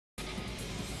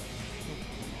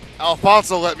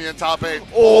Alfonso let me in top 8.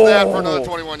 Hold that for another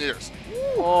 21 years.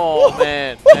 Oh,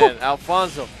 man.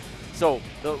 Alfonso. So,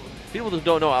 the people who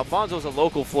don't know, Alfonso's a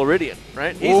local Floridian,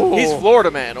 right? He's Florida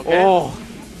man, okay? Oh.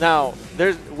 Now,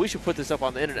 we should put this up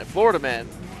on the internet. Florida man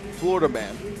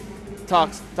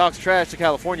talks trash to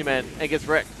California man and gets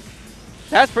wrecked.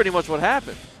 That's pretty much what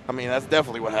happened. I mean, that's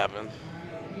definitely what happened.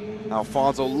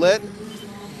 Alfonso let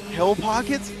Hell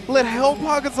Pockets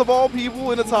of all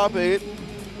people in the top 8.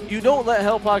 You don't let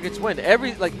Hell Pockets win.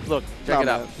 Look, check it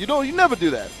out. You never do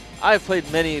that. I've played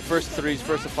many first 3s,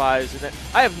 first 5s, and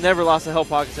I have never lost to Hell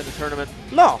Pockets in a tournament.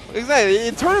 No, exactly.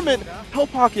 In tournament, Hell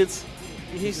Pockets,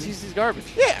 he's garbage.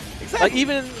 Yeah, exactly. Like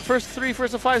even in the first 3,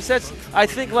 first 5 sets, I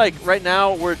think like right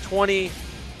now we're 20.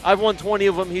 I've won 20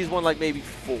 of them. He's won like maybe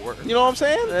 4. You know what I'm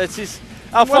saying? It's just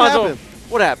Alfonso.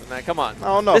 What happened, man? Come on. I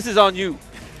don't know. This is on you.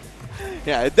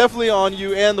 Yeah, it's definitely on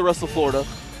you and the rest of Florida.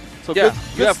 So yeah,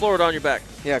 you have Florida on your back.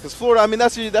 Yeah, because Florida, I mean,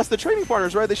 that's the training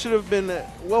partners, right? They should have been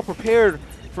well prepared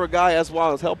for a guy as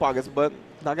wild as Hell Pockets, but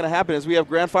not going to happen as we have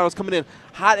grand finals coming in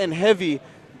hot and heavy.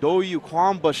 DOUYU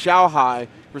QANBA XIAOHAI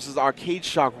versus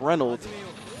ARCADESHOCK Reynalds.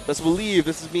 Let's believe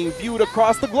this is being viewed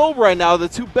across the globe right now. The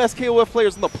 2 best KOF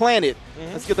players on the planet.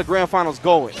 Let's get the grand finals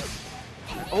going.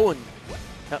 Oh,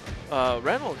 and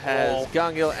Reynolds has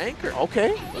Gangil Anchor.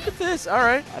 Okay. Look at this. All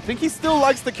right. I think he still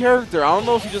likes the character. I don't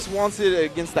know if he just wants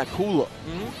it against that Kula.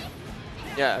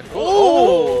 Yeah.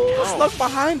 Oh, snuck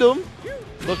behind him.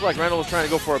 Looked like Reynolds was trying to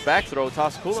go for a back throw,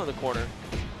 toss Kula in the corner.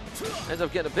 Ends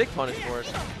up getting a big punish for it.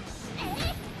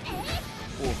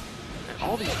 Ooh. And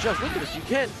all these jumps. Look at this. You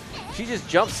can't. She just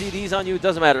jumps CDs on you. It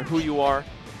doesn't matter who you are.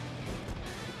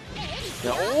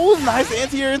 Yeah, nice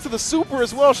anti-air into the super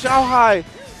as well. XIAOHAI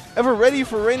ever ready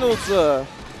for Reynolds'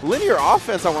 linear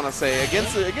offense, I want to say.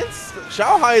 Against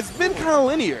XIAOHAI, it's been kind of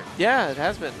linear. Yeah, it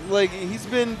has been. Like, he's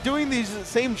been doing these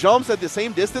same jumps at the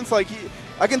same distance. Like,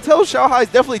 I can tell XIAOHAI is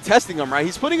definitely testing him, right?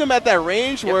 He's putting him at that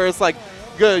range where it's like,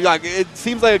 good, like it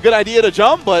seems like a good idea to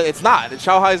jump, but it's not.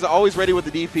 XIAOHAI is always ready with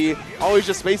the DP, always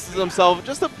just spaces himself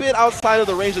just a bit outside of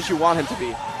the range that you want him to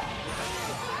be.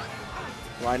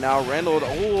 Right now, Reynolds,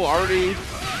 already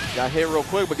got hit real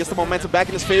quick, but gets the momentum back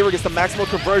in his favor, gets the maximal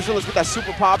conversion. Let's get that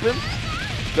super popping.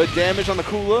 Good damage on the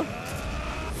Kula.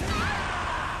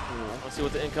 Let's see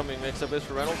what the incoming mix-up is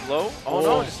for Reynolds. Low. Oh,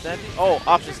 no, just snappy. Oh,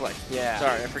 option select. Yeah.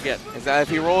 Sorry, I forget. Is that if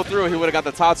he rolled through, he would have got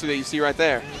the Tatsu that you see right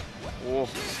there.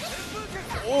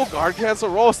 Oh, guard cancel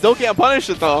roll. Still can't punish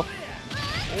it, though.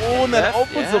 Oh, and then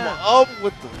opens him up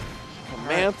with the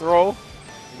command throw.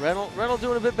 Reynolds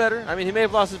doing a bit better. I mean, he may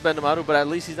have lost his Bendamaru, but at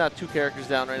least he's not 2 characters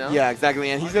down right now. Yeah,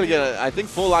 exactly. And he's going to get, I think,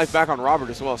 full life back on Robert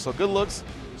as well. So good looks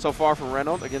so far from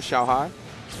Reynolds against XIAOHAI.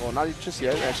 Well, not just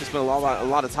yet. It's just been a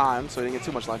lot of time, so he didn't get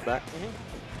too much life back.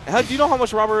 Do you know how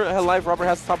much Robert has at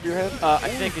the top of your head? I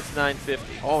think it's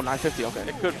 950. Oh, 950,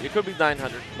 okay. It could be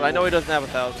 900, but I know he doesn't have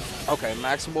 1,000. Okay,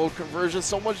 maximal conversion.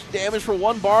 So much damage for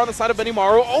 1 bar on the side of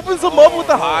Benimaru. Opens him up with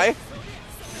the high.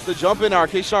 The jump in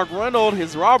ARCADESHOCK Reynolds,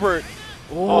 his Robert.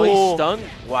 Oh, he's stunned.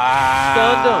 Wow.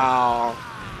 Stunned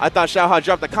him. I thought XIAOHAI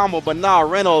dropped the combo, but nah,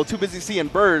 Reynolds too busy seeing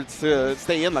birds to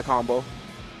stay in the combo.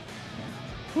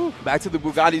 Back to the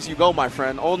Bugattis you go, my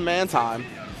friend. Old man time.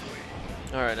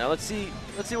 All right, now let's see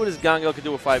what his Gangil can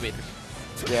do with 5 meters.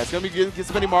 Yeah, it's gonna be good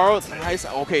against Benimaru. It's nice.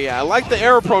 Okay, yeah, I like the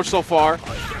air approach so far. I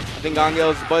think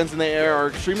Gangil's buttons in the air are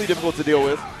extremely difficult to deal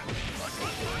with.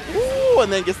 Ooh, and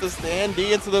then gets the stand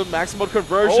D into the maximum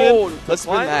conversion. Oh, let's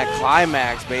spin that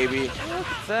climax, baby. Look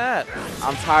at that.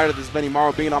 I'm tired of this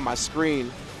Benimaru being on my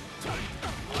screen.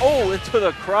 Oh, into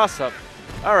the cross up.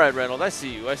 All right, Reynolds, I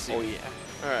see you. Oh, yeah.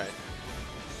 All right.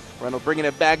 Reynolds bringing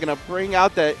it back, gonna bring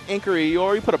out that Anchor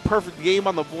Iori, put a perfect game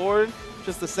on the board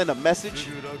just to send a message.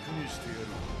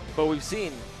 But we've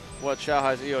seen what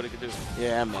XIAOHAI's Iori can do.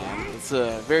 Yeah, man. It's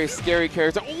a very scary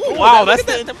character. Ooh, wow, that's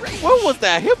what was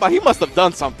that hit by? He must have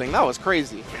done something. That was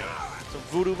crazy. Some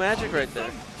voodoo magic right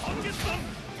there.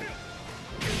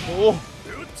 Oh.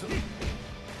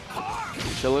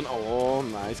 Chilling. Oh,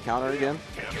 nice counter again.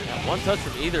 Yeah, 1 touch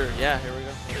from either. Yeah, here we go.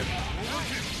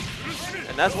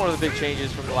 And that's one of the big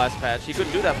changes from the last patch. He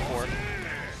couldn't do that before.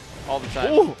 All the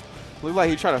time. Ooh. Looked like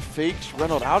he tried to fake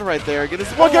Reynolds out right there. Get his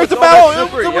one character battle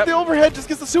with the overhead. Just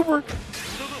gets the super.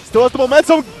 Still has the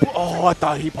momentum. Oh, I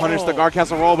thought he punished the guard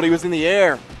cancel roll, but he was in the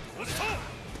air.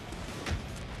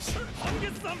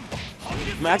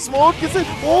 Maximal gets it.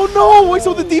 Oh no! Wait,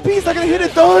 so the DP's not gonna hit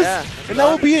it. Does, and that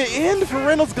will be an end for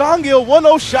Reynolds Gangil. 1-0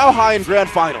 XIAOHAI in grand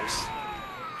finals.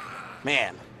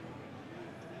 Man.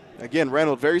 Again,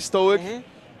 Reynolds very stoic,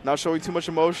 not showing too much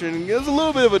emotion. There's a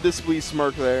little bit of a displeased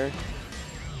smirk there.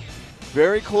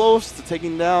 Very close to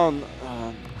taking down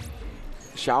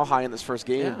Xiaohai in this first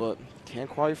game, Yeah. but can't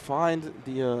quite find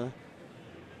the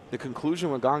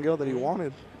conclusion with Gangil that he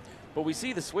wanted. But we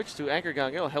see the switch to Anchor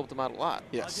Gangil helped him out a lot.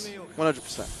 Yes,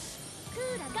 100%.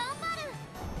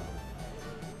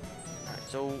 Alright,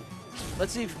 so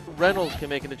let's see if Reynolds can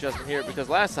make an adjustment here, because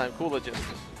last time Kula just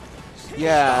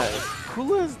Yeah,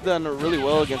 Kula's done really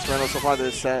well against Reynolds so far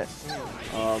this set.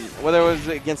 Whether it was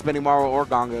against Benimaru or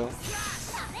Gangil.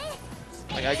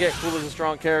 like, I get Kula's a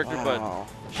strong character, Wow.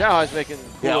 but Xiaohai's making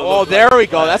Kula Yeah, look there like we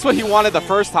go. That's what he wanted the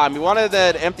first time. He wanted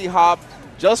that empty hop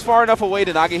just far enough away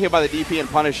to not get hit by the DP and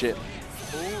punish it.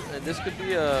 Ooh, and this could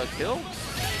be a kill.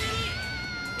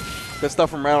 Good stuff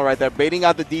from Reynolds right there, baiting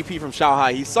out the DP from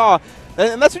Xiaohai. He saw,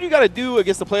 and that's what you got to do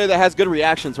against a player that has good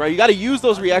reactions, right? You got to use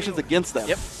those reactions against them.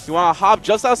 Yep. You want to hop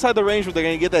just outside the range where they're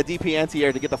going to get that DP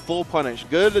anti-air to get the full punish.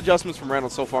 Good adjustments from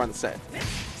Reynolds so far in the set.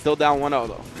 Still down 1-0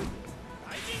 though.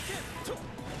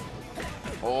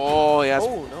 Oh, yes.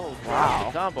 Oh, no. Wow.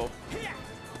 The combo.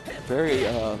 Very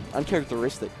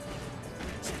uncharacteristic.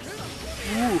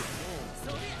 Ooh.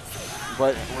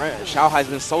 But Xiaohai's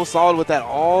been so solid with that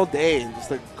all day. Just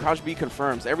the crouch B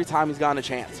confirms every time he's gotten a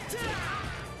chance.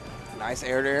 Nice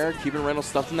air to air, keeping Reynolds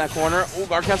stuffed in that corner. Oh,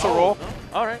 guard cancel roll. No.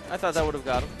 All right. I thought that would have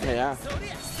got him. Yeah.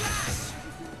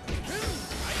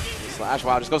 Slash,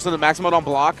 wow, just goes to the max mode on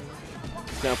block.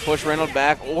 He's going to push Reynolds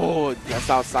back. Oh, that's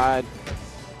outside.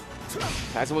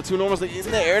 Attacks him with two normals in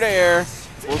the air to air.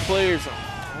 Both players.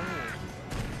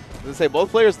 Let's say both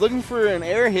players looking for an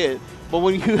air hit, but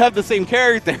when you have the same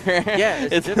character, Yeah,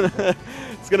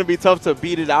 it's gonna be tough to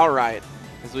beat it outright.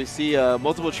 As we see,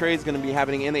 multiple trades going to be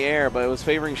happening in the air, but it was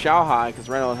favoring Xiaohai because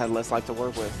Reynolds had less life to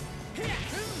work with.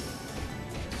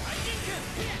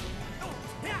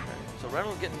 So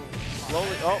Reynolds getting slowly.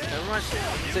 Oh, never mind.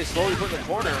 Say slowly put in the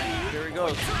corner. Here he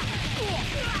goes.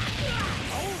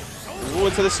 Ooh,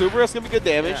 into the super. That's going to be good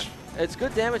damage. Yeah. It's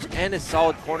good damage and it's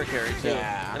solid corner carry, too.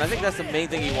 Yeah. And I think that's the main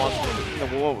thing he wants to do.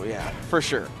 Whoa, yeah, for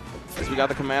sure. As we got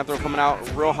the command throw coming out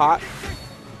real hot.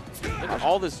 Look at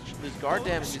all this guard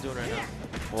damage he's doing right now.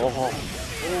 Oh.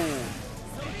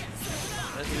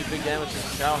 That's going to be big damage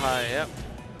from Xiaohai, yep.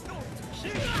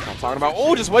 I'm talking about,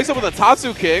 oh, just wakes up with a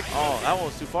Tatsu kick. Oh, that one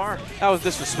was too far. That was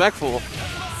disrespectful.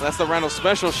 That's the Reynolds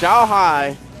special.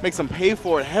 Xiaohai makes him pay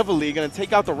for it heavily. Going to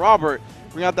take out the Robert,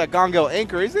 bring out that Gangil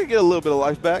anchor. He's going to get a little bit of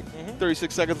life back.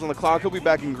 36 seconds on the clock. He'll be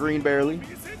back in green barely. All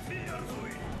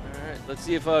right, let's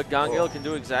see if Gangil can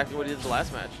do exactly what he did the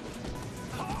last match.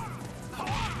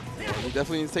 He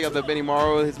definitely needs to take out that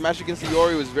Benimaru. His match against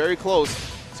Iori was very close.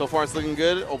 So far, it's looking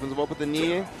good. Opens him up with the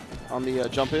knee on the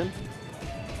jump in.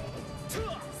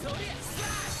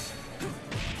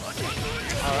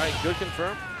 All right, good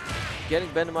confirm. Getting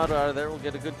Benimaru out of there will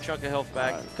get a good chunk of health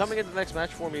back. Coming into the next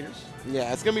match, 4 meters.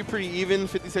 Yeah, it's going to be pretty even.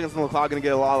 50 seconds on the clock, going to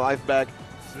get a lot of life back.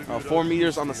 4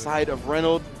 meters on the side of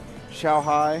Reynolds.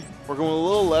 Xiaohai, we're going a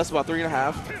little less, about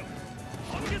 3.5.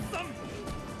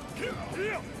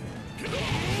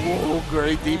 Whoa,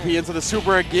 great DP into the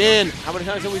super again. How many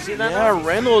times have we seen that? Yeah,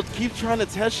 Reynolds keeps trying to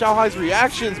test Xiaohai's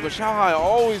reactions, but Xiaohai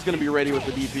always going to be ready with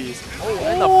the DPs. Oh,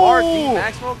 and the far deep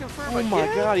maximum confirm. Oh my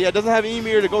god, yeah, it doesn't have any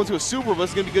mirror to go into a super, but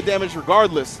it's going to be good damage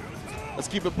regardless. Let's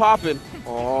keep it popping.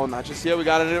 Oh, not just yet. We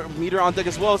got a meter on deck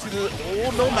as well. See the,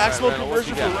 oh, no maximum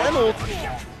conversion for Reynolds.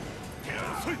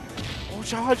 Oh,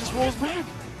 Xiaohai just rolls back.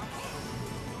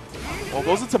 Oh,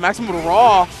 goes into maximum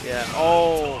raw. Yeah.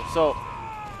 Oh, so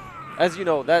as you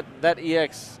know, that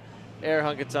EX air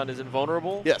Hunkinson is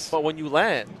invulnerable. Yes. But when you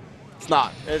land, It's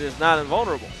not. it is not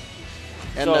invulnerable.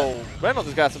 And so Reynolds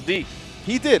has got some deep.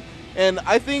 he did. And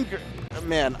I think,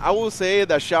 man, I will say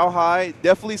that Xiaohai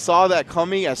definitely saw that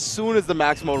coming as soon as the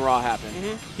max mode raw happened.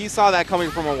 He saw that coming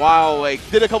from a while away.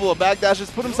 Did a couple of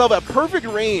backdashes, put himself at perfect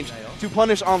range to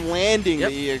punish on landing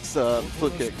the EX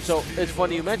flip kick. So it's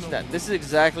funny you mentioned that. This is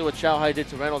exactly what Xiaohai did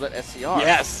to Reynolds at SCR.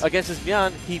 Yes. Against his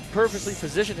Mian, he purposely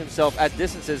positioned himself at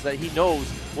distances that he knows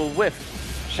will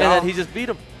whiff. And then he just beat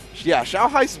him. Yeah,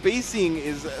 Xiaohai's spacing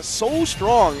is so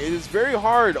strong. It is very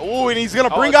hard. Oh, and he's going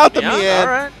to bring out the Mian. All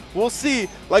right. We'll see.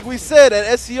 Like we said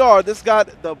at SCR, this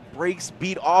got the brakes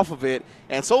beat off of it.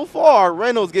 And so far,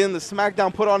 Reynolds getting the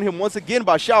smackdown put on him once again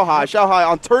by Xiaohai. Xiaohai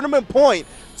on tournament point,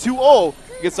 2-0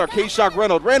 against Arcade Shock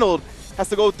Reynolds. Reynolds has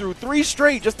to go through 3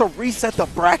 straight just to reset the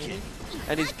bracket.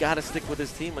 And he's got to stick with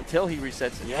his team until he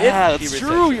resets it. Yeah, If he that's resets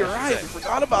true. it, You're I should right. I say.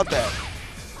 forgot about that.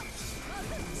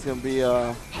 It's going to be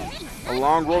a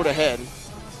long road ahead.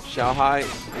 Xiaohai.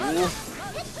 Ooh.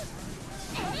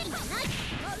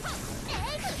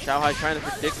 Xiaohai trying to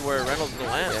predict where Reynolds will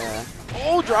land. Yeah.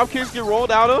 Oh, drop kicks get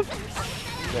rolled out of.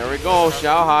 There we go.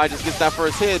 Xiaohai just gets that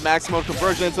first hit. Maximum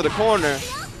conversion into the corner.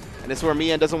 And this is where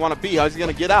Mian doesn't want to be. How's he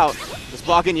going to get out? Just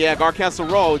blocking, yeah, guard cancel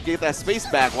roll, get that space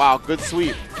back. Wow, good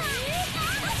sweep.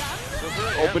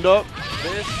 Opened up.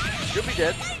 This should be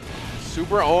dead.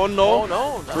 Super, oh no. Oh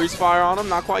no. Freeze fire on him,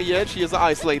 not quite yet. She is an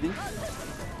ice lady.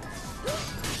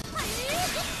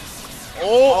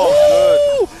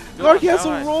 Oh, good. Guard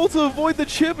cancel roll to avoid the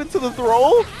chip into the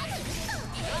throw.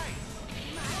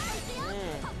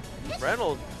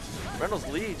 Reynolds'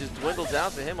 lead just dwindled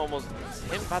down to him almost.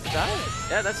 Him about to die.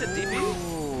 Yeah, that's it, DP.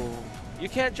 Ooh. You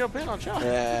can't jump in on Chop.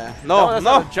 Yeah. That's No.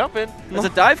 not a jump in. That's a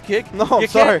dive kick. No, you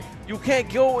sorry. You can't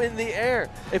go in the air.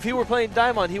 If he were playing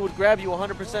Daimon, he would grab you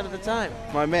 100% of the time.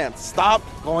 My man, stop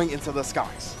going into the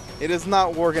skies. It is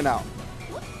not working out.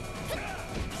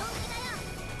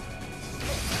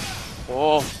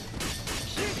 Oh.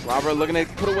 Robert looking to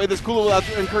put away this cooler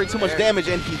without incurring too much damage,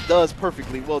 and he does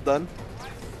perfectly. Well done.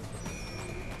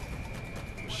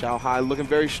 XiaoHai looking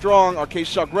very strong.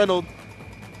 ARCADESHOCK Reynald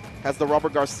has the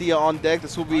Robert Garcia on deck.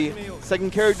 This will be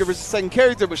second character versus second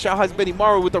character, but XiaoHai's Benny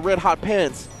Maru with the red hot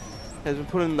pants has been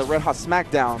putting the red hot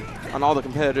smackdown on all the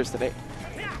competitors today.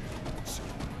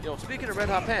 Yo, speaking of red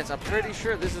hot pants, I'm pretty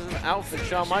sure this is an outfit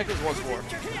Shawn Michaels once wore.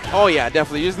 Oh yeah,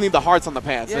 definitely. You just need the hearts on the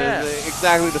pants. Yeah. It's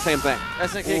exactly the same thing.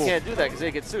 SNK can't do that because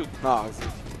they get sued. No,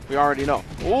 we already know.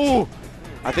 Ooh!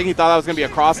 I think he thought that was going to be a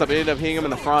cross-up. It ended up hitting him in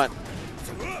the front.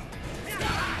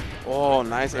 Oh,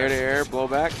 nice air-to-air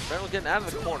blowback. Reynolds getting out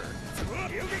of the corner.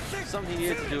 Something he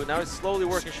needed to do. Now he's slowly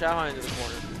working XiaoHai into the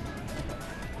corner.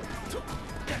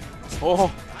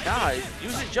 Oh. XiaoHai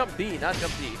using jump B, not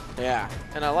jump D. Yeah.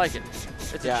 And I like it.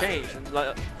 It's a change.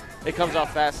 It comes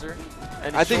out faster.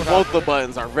 And I think both the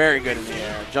buttons are very good in the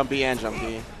air. Jump B and jump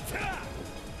D.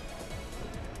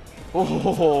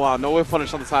 Oh, wow. No whiff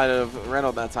punish on the side of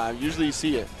Reynolds that time. Usually you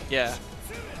see it. Yeah.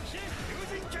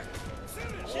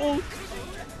 Oh.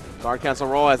 Guard cancel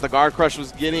roll as the guard crush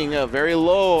was getting very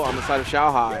low on the side of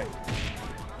XiaoHai.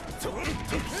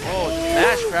 Oh,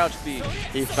 mash crouch B.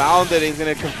 He found it. He's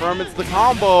going to confirm it's the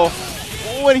combo.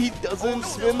 Oh, and he doesn't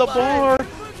spin the bar.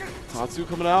 Tatsu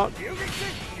coming out.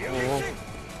 Oh,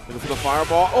 looking for the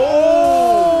fireball.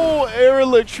 Oh, air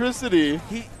electricity.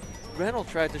 Reynolds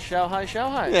tried to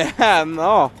XiaoHai. Yeah,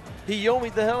 no. He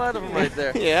yomied the hell out of him right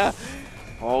there. Yeah.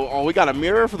 Oh, we got a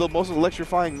mirror for the most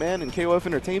electrifying man in KOF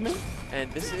Entertainment. And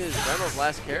this is Reynolds'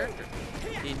 last character.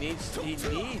 He needs.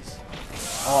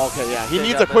 Oh, okay, yeah. He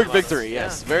needs a quick victory,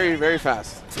 yes. Very, very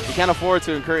fast. He can't afford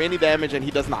to incur any damage, and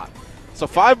he does not. So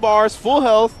 5 bars, full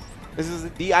health. This is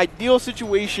the ideal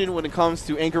situation when it comes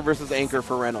to anchor versus anchor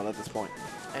for Reynolds at this point.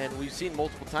 And we've seen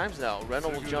multiple times now.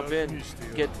 Reynolds will jump in,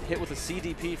 get hit with a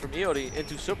CDP from Iori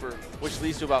into super, which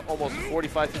leads to about almost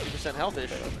 45–50%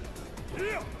 health-ish.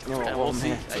 And we'll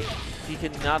see. He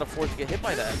cannot afford to get hit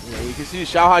by that. Yeah, you can see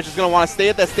XiaoHai just going to want to stay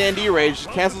at that stand-D range.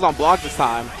 Cancels on block this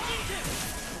time.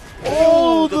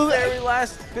 Oh, the very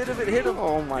last bit of it hit him.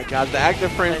 Oh my god, the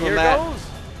active frames and from here that. Goes.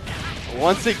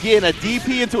 Once again, a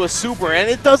DP into a super, and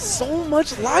it does so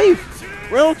much life.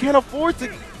 Reynolds can't afford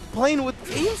to playing with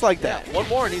teams like that. Yeah, one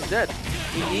more and he's dead.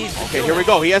 He needs to Okay, here we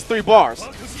go. He has 3 bars.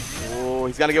 Oh,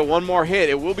 he's got to get one more hit.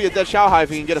 It will be a dead XiaoHai if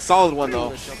he can get a solid one,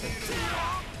 though.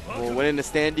 Oh, winning the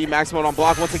stand D, max mode on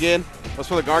block once again. Goes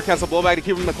for the guard cancel blowback to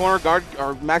keep him in the corner. Guard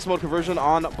or max mode conversion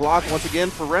on block once again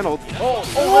for Reynolds.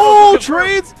 Oh,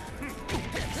 trades!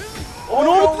 Oh,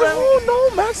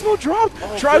 no, max mode dropped.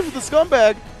 Tries with the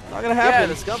scumbag. Not going to happen.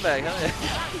 Yeah, the scumbag.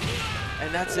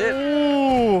 And that's it.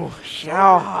 Ooh,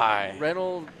 XiaoHai.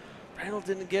 Reynolds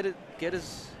didn't get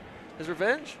his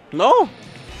revenge? No.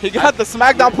 He got the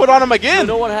smackdown put on him again. You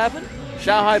know what happened?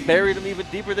 XiaoHai buried him even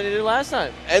deeper than he did last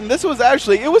time. And this was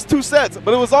actually, it was 2 sets,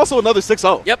 but it was also another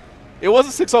 6-0. Yep. It was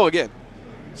a 6-0 again.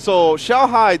 So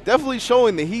XiaoHai definitely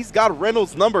showing that he's got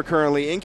Reynolds' number currently in